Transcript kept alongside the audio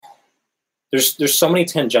there's so many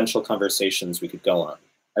tangential conversations we could go on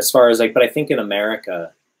as far as like, but I think in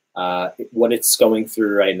America, what it's going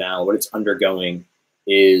through right now, what it's undergoing,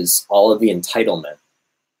 is all of the entitlement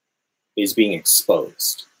is being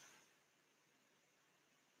exposed.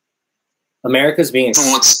 America's being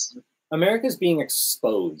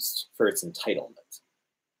exposed for its entitlement.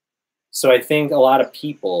 So I think a lot of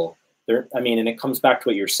people, and it comes back to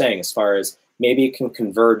what you're saying as far as maybe it can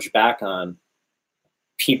converge back on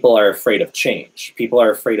people are afraid of change. People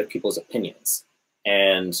are afraid of people's opinions.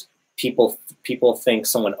 And people think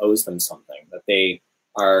someone owes them something, that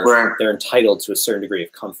they're entitled to a certain degree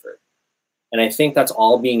of comfort. And I think that's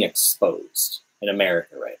all being exposed in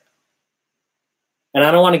America right now. And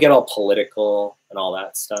I don't want to get all political and all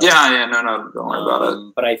that stuff. Yeah, no, don't worry about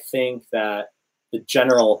it. But I think that the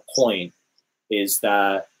general point is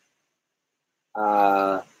that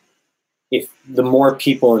if the more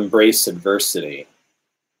people embrace adversity,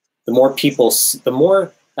 the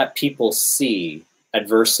more that people see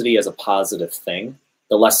adversity as a positive thing,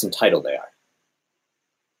 the less entitled they are.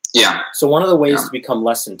 Yeah. So one of the ways to become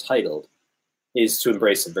less entitled is to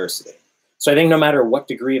embrace adversity. So I think no matter what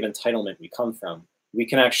degree of entitlement we come from, we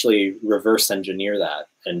can actually reverse engineer that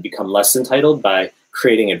and become less entitled by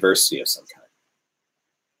creating adversity of some kind.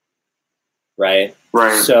 Right?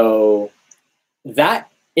 Right. So that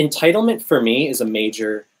entitlement for me is a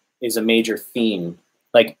major theme.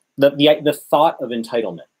 Like the thought of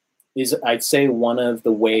entitlement is, I'd say, one of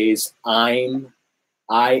the ways I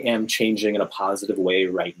am changing in a positive way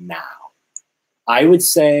right now. I would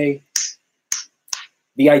say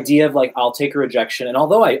the idea of like, I'll take a rejection, and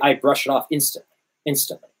although I brush it off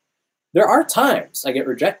instantly, there are times I get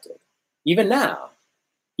rejected, even now,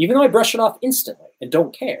 even though I brush it off instantly and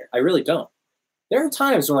don't care. I really don't. There are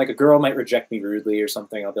times when like a girl might reject me rudely or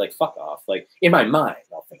something. I'll be like, fuck off. Like in my mind,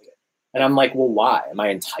 I'll think it. And I'm like, well, why? Am I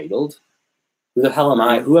entitled? Who the hell am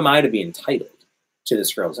I? Who am I to be entitled to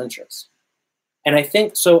this girl's interest? And I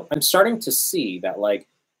think, so I'm starting to see that like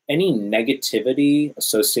any negativity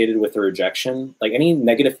associated with a rejection, like any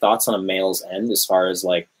negative thoughts on a male's end as far as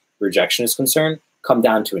like rejection is concerned, come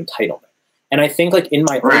down to entitlement. And I think like in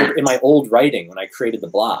my old writing, when I created the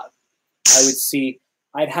blog, I would see,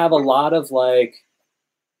 I'd have a lot of like,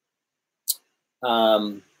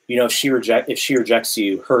 if she rejects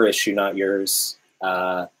you, her issue, not yours.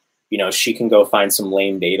 She can go find some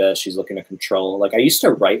lame data she's looking to control. Like I used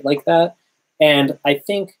to write like that. And I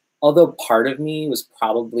think, although part of me was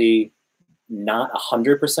probably not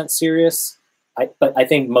 100% serious, but I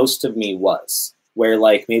think most of me was, where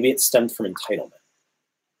like maybe it stemmed from entitlement.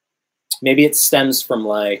 Maybe it stems from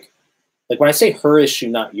like when I say her issue,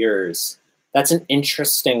 not yours, that's an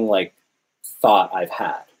interesting like thought I've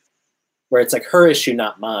had, where it's like her issue,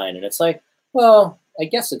 not mine. And it's like, well, I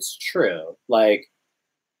guess it's true. Like,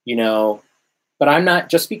 but I'm not,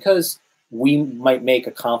 just because we might make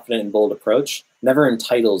a confident and bold approach never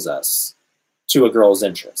entitles us to a girl's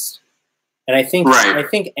interest. And I think, I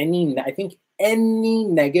think any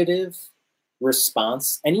negative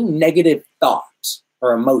response, any negative thought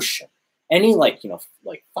or emotion, any like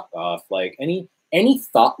fuck off, like any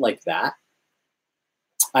thought like that,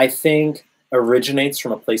 I think originates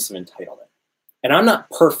from a place of entitlement. And I'm not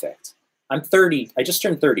perfect. I'm 30. I just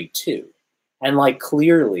turned 32. And like,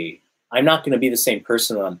 clearly I'm not going to be the same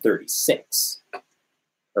person when I'm 36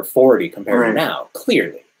 or 40 compared to now,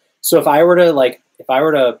 clearly. So if I were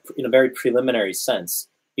to, in a very preliminary sense,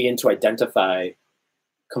 begin to identify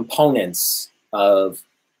components of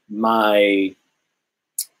my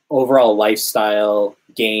overall lifestyle,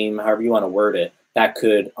 game, however you want to word it, that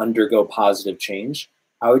could undergo positive change,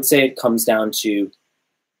 I would say it comes down to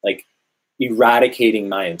like eradicating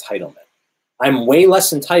my entitlement. I'm way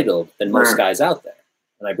less entitled than most guys out there,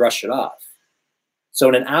 and I brush it off. So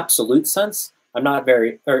in an absolute sense, I'm not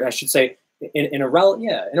very, or I should say, in a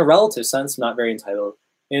relative sense, I'm not very entitled.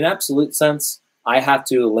 In an absolute sense, I have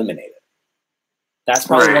to eliminate it. That's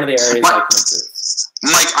probably one of the areas I can improve.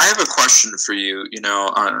 Mike, I have a question for you.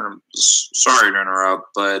 I'm sorry to interrupt,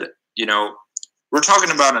 but we're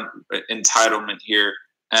talking about entitlement here,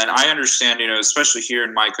 and I understand. Especially here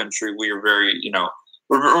in my country, we are very,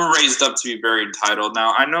 we're raised up to be very entitled.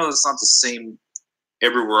 Now, I know it's not the same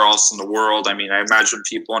everywhere else in the world. I mean, I imagine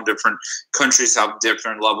people in different countries have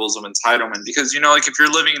different levels of entitlement because, like if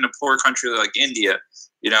you're living in a poor country like India,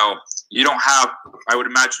 you don't have, I would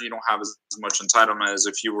imagine you don't have as much entitlement as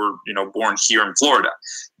if you were, born here in Florida.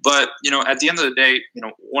 But, at the end of the day,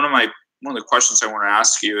 one of the questions I want to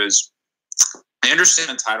ask you is, I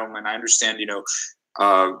understand entitlement. I understand,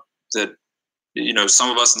 that, some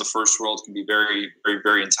of us in the first world can be very, very,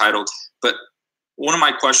 very entitled. But one of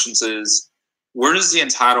my questions is, where does the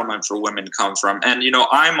entitlement for women come from? And,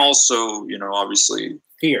 I'm also, obviously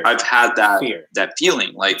fear. I've had that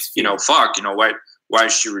feeling like, fuck, why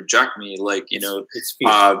should she reject me? Like, it's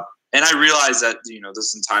fear. And I realize that,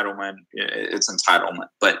 this entitlement, it's entitlement,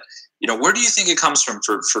 but, where do you think it comes from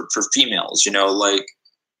for females? Like,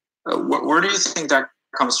 where do you think that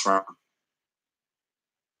comes from?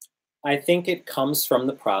 I think it comes from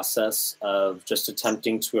the process of just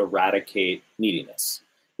attempting to eradicate neediness.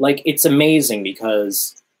 Like, it's amazing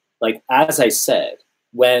because, like, as I said,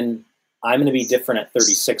 when I'm going to be different at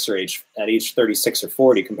 36 or at age 36 or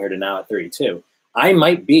 40 compared to now at 32, I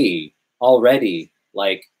might be already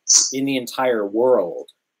like in the entire world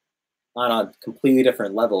on a completely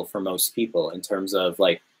different level for most people in terms of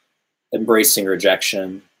like embracing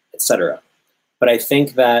rejection, etc. But I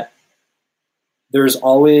think that there is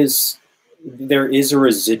a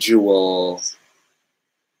residual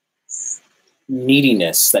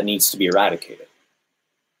neediness that needs to be eradicated.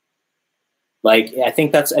 Like, I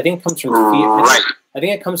think it comes from fear. Right. I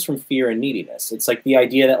think it comes from fear and neediness. It's like the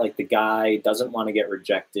idea that like the guy doesn't want to get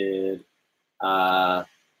rejected. He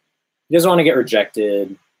doesn't want to get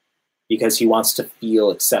rejected because he wants to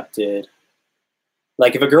feel accepted.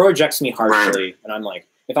 Like, if a girl rejects me harshly, and I'm like,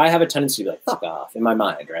 if I have a tendency to be like, fuck off in my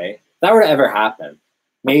mind, right? If that were to ever happen,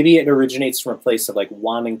 maybe it originates from a place of like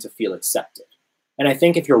wanting to feel accepted. And I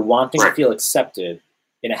think if you're wanting to feel accepted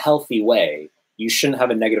in a healthy way, you shouldn't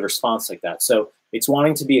have a negative response like that. So it's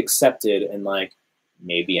wanting to be accepted in like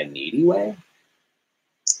maybe a needy way.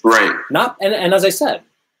 Right. And as I said,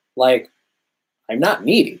 like, I'm not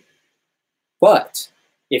needy. But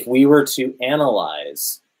if we were to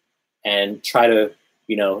analyze and try to,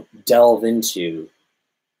 delve into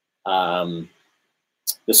the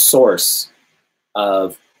source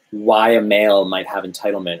of why a male might have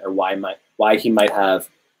entitlement, or why he might have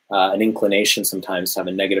an inclination sometimes to have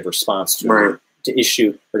a negative response to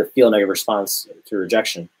issue or to feel a negative response to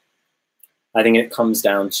rejection, I think it comes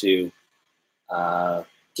down to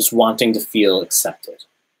just wanting to feel accepted.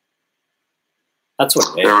 That's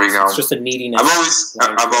what it is. There we go. It's just a neediness.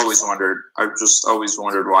 I've always wondered. I've just always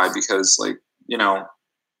wondered why, because like,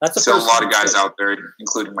 that's still a lot of guys out there,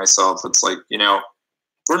 including myself. It's like,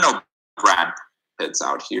 we're no Brad Pitts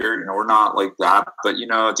out here. We're not like that. But,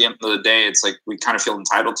 at the end of the day, it's like we kind of feel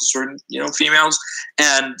entitled to certain, females.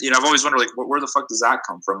 And, I've always wondered, like, where the fuck does that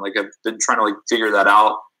come from? Like, I've been trying to, like, figure that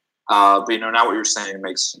out. But, now what you're saying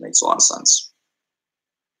makes a lot of sense.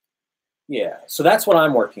 Yeah. So that's what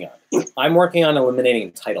I'm working on. I'm working on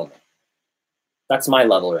eliminating entitlement. That's my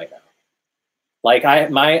level right now. Like, do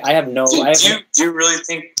you really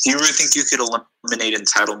think you could eliminate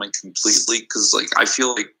entitlement completely? Because like, I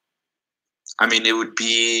feel like, it would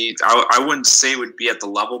be, I wouldn't say it would be at the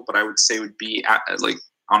level, but I would say it would be at like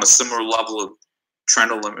on a similar level of trying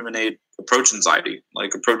to eliminate approach anxiety.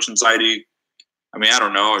 Like, approach anxiety, I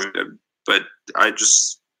don't know, but I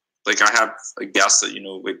just, like, I have a guess that,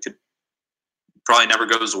 it could probably never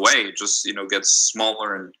goes away. It just, gets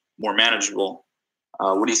smaller and more manageable.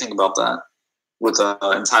 What do you think about that? With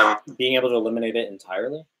entitlement, being able to eliminate it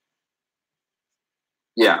entirely?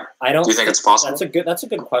 Yeah, I don't. Do you think it's possible? That's a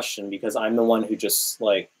good question, because I'm the one who just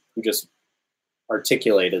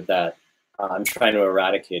articulated that I'm trying to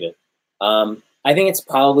eradicate it. I think it's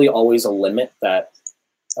probably always a limit that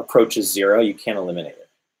approaches zero. You can't eliminate it,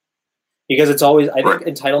 because it's always. I think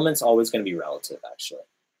entitlement's always going to be relative. Actually,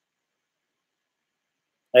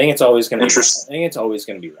 I think it's always going to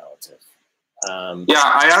be relative. I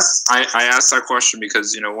asked that question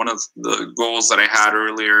because one of the goals that I had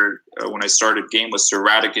earlier when I started game was to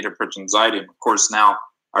eradicate approach anxiety, and of course now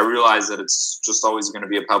I realize that it's just always going to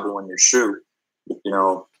be a pebble in your shoe,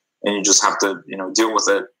 and you just have to deal with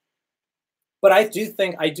it. But I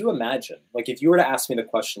do imagine, like, if you were to ask me the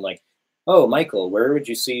question, like, oh, Michael, where would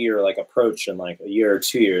you see your like approach in like a year or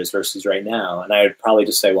 2 years versus right now? And I would probably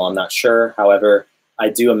just say, well, I'm not sure. However, I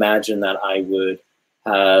do imagine that I would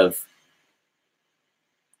have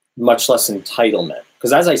much less entitlement,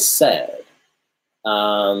 because as I said,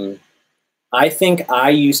 I think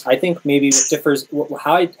maybe what differs,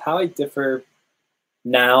 how I differ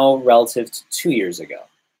now relative to 2 years ago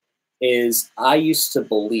is I used to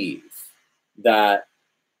believe that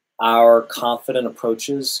our confident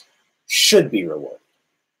approaches should be rewarded.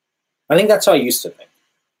 I think that's how I used to think.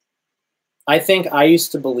 I think I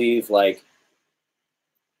used to believe like,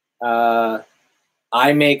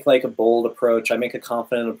 I make like a bold approach, I make a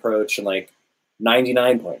confident approach, and like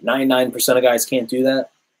 99.99% of guys can't do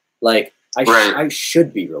that. Like, I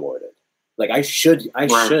should be rewarded. Like, I should,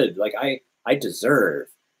 like, I deserve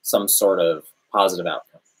some sort of positive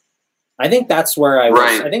outcome. I think that's where I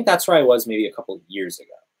was. I think that's where I was maybe a couple of years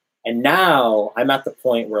ago. And now I'm at the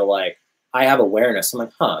point where like I have awareness. I'm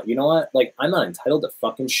like, huh, you know what? Like I'm not entitled to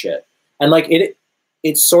fucking shit. And like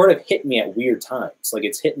it sort of hit me at weird times. Like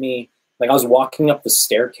it's hit me like I was walking up the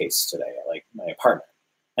staircase today at like my apartment.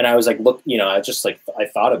 And I was like, look, you know, I just like I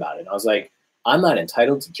thought about it and I was like, I'm not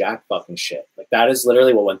entitled to jack fucking shit. Like that is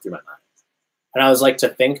literally what went through my mind. And I was like, to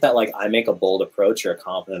think that like I make a bold approach or a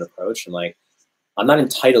confident approach and like I'm not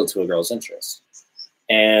entitled to a girl's interest.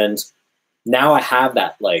 And now I have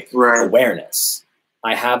that like awareness.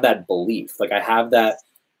 I have that belief. Like I have that.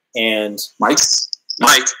 And Mike,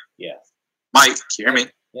 yeah, Mike, can you hear me?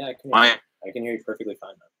 Yeah, I can hear you. I can hear you perfectly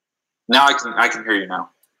fine now. Now I can hear you now.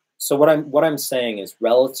 So what I'm saying is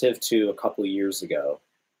relative to a couple of years ago,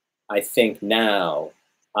 I think now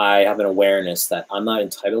I have an awareness that I'm not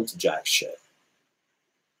entitled to jack shit.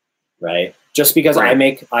 Right? Just because I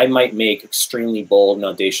might make extremely bold and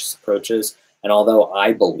audacious approaches, and although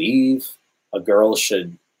I believe a girl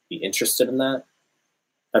should be interested in that,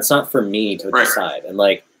 that's not for me to decide. And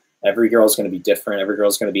like every girl's going to be different. Every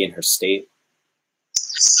girl's going to be in her state.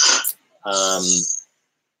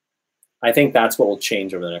 I think that's what will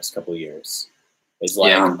change over the next couple of years. Is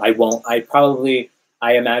like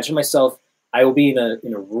I imagine myself. I will be in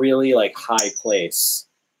a really like high place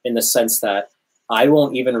in the sense that I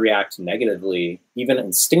won't even react negatively, even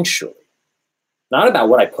instinctually. Not about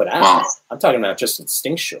what I put out. Wow. I'm talking about just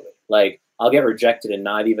instinctually. Like I'll get rejected and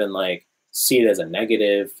not even like see it as a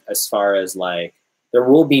negative as far as like there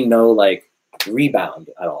will be no like rebound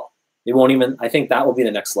at all. It won't even, I think that will be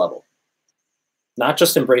the next level. Not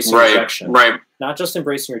just embracing rejection. Right. Not just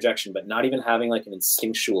embracing rejection, but not even having like an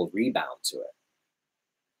instinctual rebound to it.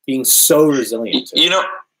 Being so resilient to it.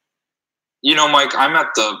 You know, Mike, I'm at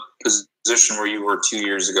the position where you were 2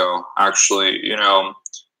 years ago, actually. You know,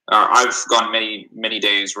 I've gone many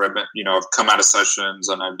days where I've been, you know, I've come out of sessions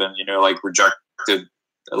and I've been, you know, like rejected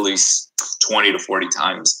at least 20 to 40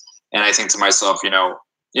 times. And I think to myself, you know,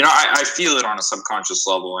 I feel it on a subconscious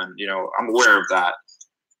level, and you know, I'm aware of that.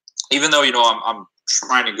 Even though, you know, I'm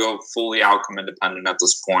trying to go fully outcome independent at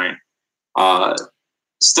this point,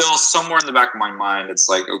 still somewhere in the back of my mind, it's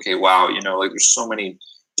like, okay, wow, you know, like there's so many,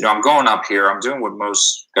 you know, I'm going up here, I'm doing what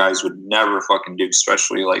most guys would never fucking do,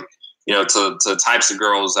 especially like, you know, to types of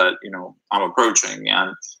girls that, you know, I'm approaching,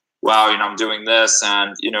 and wow, you know, I'm doing this,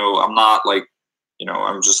 and, you know, I'm not like, you know,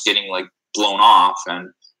 I'm just getting like blown off, and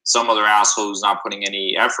some other asshole who's not putting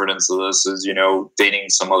any effort into this is, you know, dating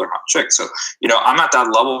some other hot chick. So, you know, I'm at that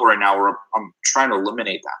level right now where I'm trying to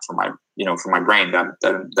eliminate that from my, you know, from my brain, that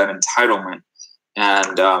entitlement.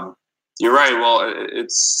 And you're right. Well,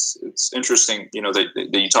 it's interesting, you know, that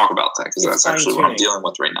you talk about that, because that's actually what I'm dealing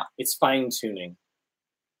with right now. It's fine tuning.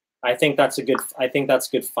 I think that's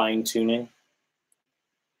good fine tuning.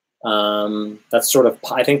 That's sort of,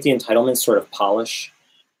 I think the entitlement's sort of polish.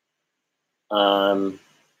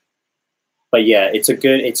 But yeah,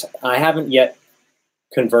 I haven't yet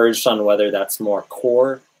converged on whether that's more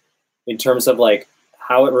core in terms of like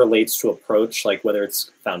how it relates to approach, like whether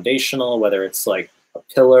it's foundational, whether it's like a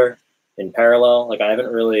pillar in parallel. Like I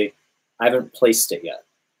haven't placed it yet.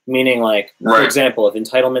 Meaning like, for example, if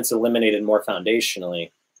entitlement's eliminated more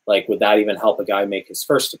foundationally, like would that even help a guy make his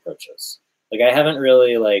first approaches? Like I haven't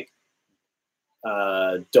really like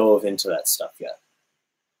dove into that stuff yet.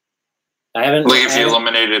 I haven't. Like if you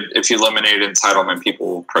eliminated entitlement, people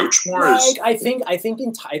will approach more. Like I think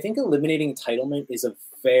eliminating entitlement is a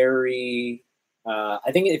very.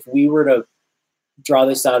 I think if we were to draw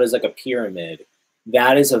this out as like a pyramid,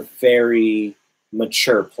 that is a very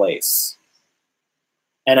mature place.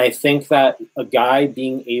 And I think that a guy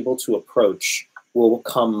being able to approach will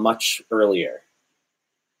come much earlier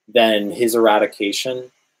than his eradication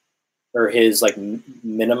or his like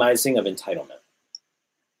minimizing of entitlement.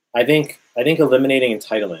 I think eliminating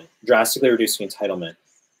entitlement, drastically reducing entitlement,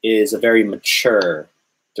 is a very mature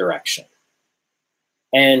direction.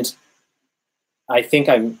 And I think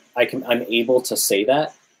I'm able to say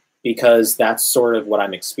that because that's sort of what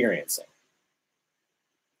I'm experiencing.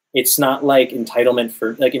 It's not like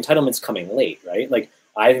entitlement's coming late, right? Like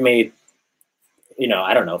I've made, you know,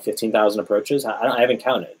 I don't know, 15,000 approaches. I haven't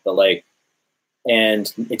counted, but like,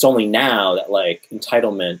 and it's only now that like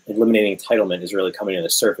eliminating entitlement is really coming to the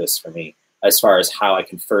surface for me as far as how I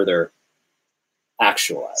can further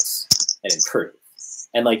actualize and improve.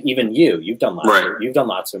 And like even you've done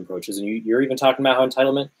lots of approaches, and you're even talking about how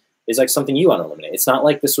entitlement is like something you want to eliminate. It's not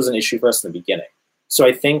like this was an issue for us in the beginning. So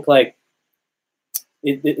I think like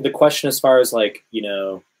the question as far as like, you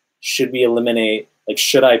know, should we eliminate, like,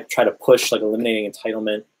 should I try to push like eliminating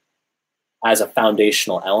entitlement as a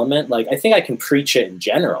foundational element? Like, I think I can preach it in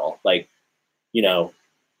general, like, you know,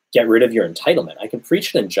 get rid of your entitlement. I can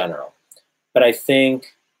preach it in general, but I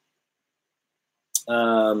think,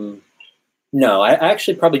 no, I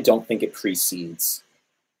actually probably don't think it precedes.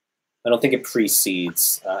 I don't think it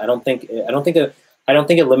precedes. I don't think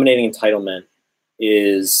eliminating entitlement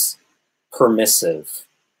is permissive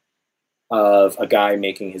of a guy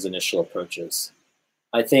making his initial approaches.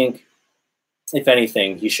 I think, if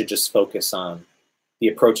anything, he should just focus on the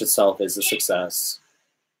approach itself is a success.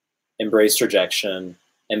 Embrace rejection,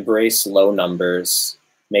 embrace low numbers,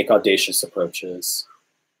 make audacious approaches,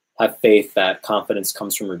 have faith that confidence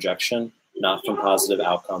comes from rejection, not from positive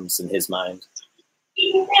outcomes in his mind.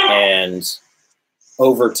 And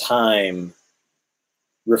over time,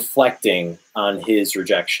 reflecting on his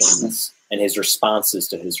rejections and his responses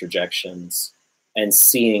to his rejections, and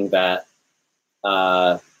seeing that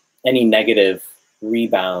any negative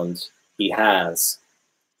rebound he has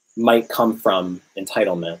might come from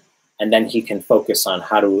entitlement. And then he can focus on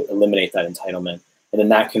how to eliminate that entitlement. And then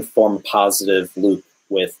that can form a positive loop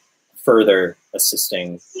with further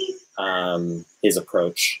assisting his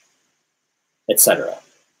approach, etc.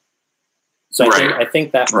 So I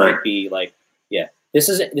think that might be like, yeah, this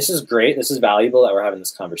is great. This is valuable that we're having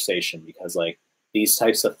this conversation, because like these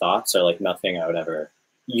types of thoughts are like nothing I would ever,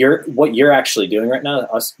 what you're actually doing right now,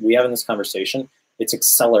 we having this conversation, it's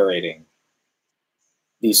accelerating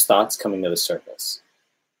these thoughts coming to the surface.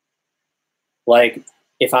 Like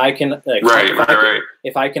if I can, like,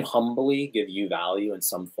 if I can humbly give you value in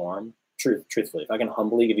some form, truthfully, if I can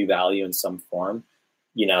humbly give you value in some form,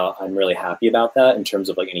 you know, I'm really happy about that in terms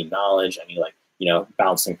of like any knowledge, any like, you know,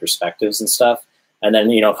 balancing perspectives and stuff. And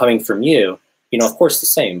then, you know, coming from you, you know, of course the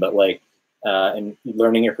same, but like, and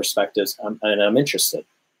learning your perspectives, and I'm interested,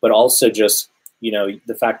 but also just, you know,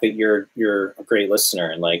 the fact that you're a great listener,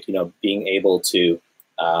 and like, you know, being able to,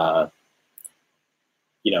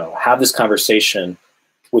 you know, have this conversation,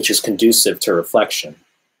 which is conducive to reflection,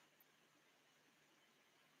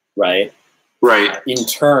 right? Right. In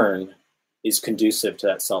turn, is conducive to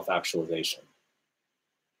that self-actualization.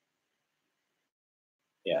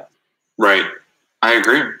 Yeah. Right. I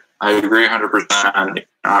agree 100%.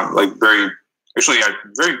 I'm like I'm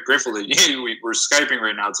very grateful that we're Skyping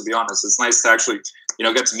right now, to be honest. It's nice to actually, you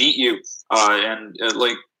know, get to meet you. And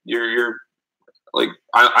like you're like,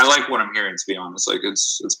 I like what I'm hearing, to be honest. Like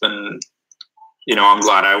it's been, you know, I'm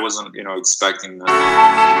glad. I wasn't, you know, expecting that.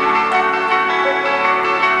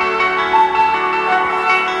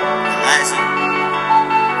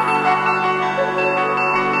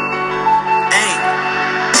 Hey,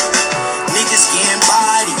 niggas getting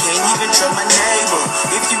body, can't even trust my neighbor.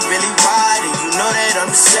 If you really ride it, you know that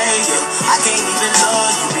I'm the savior. I can't even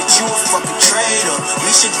love you, bitch, you a fucking traitor.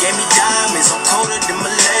 Misha gave me diamonds, I'm colder than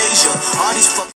Malaysia. All these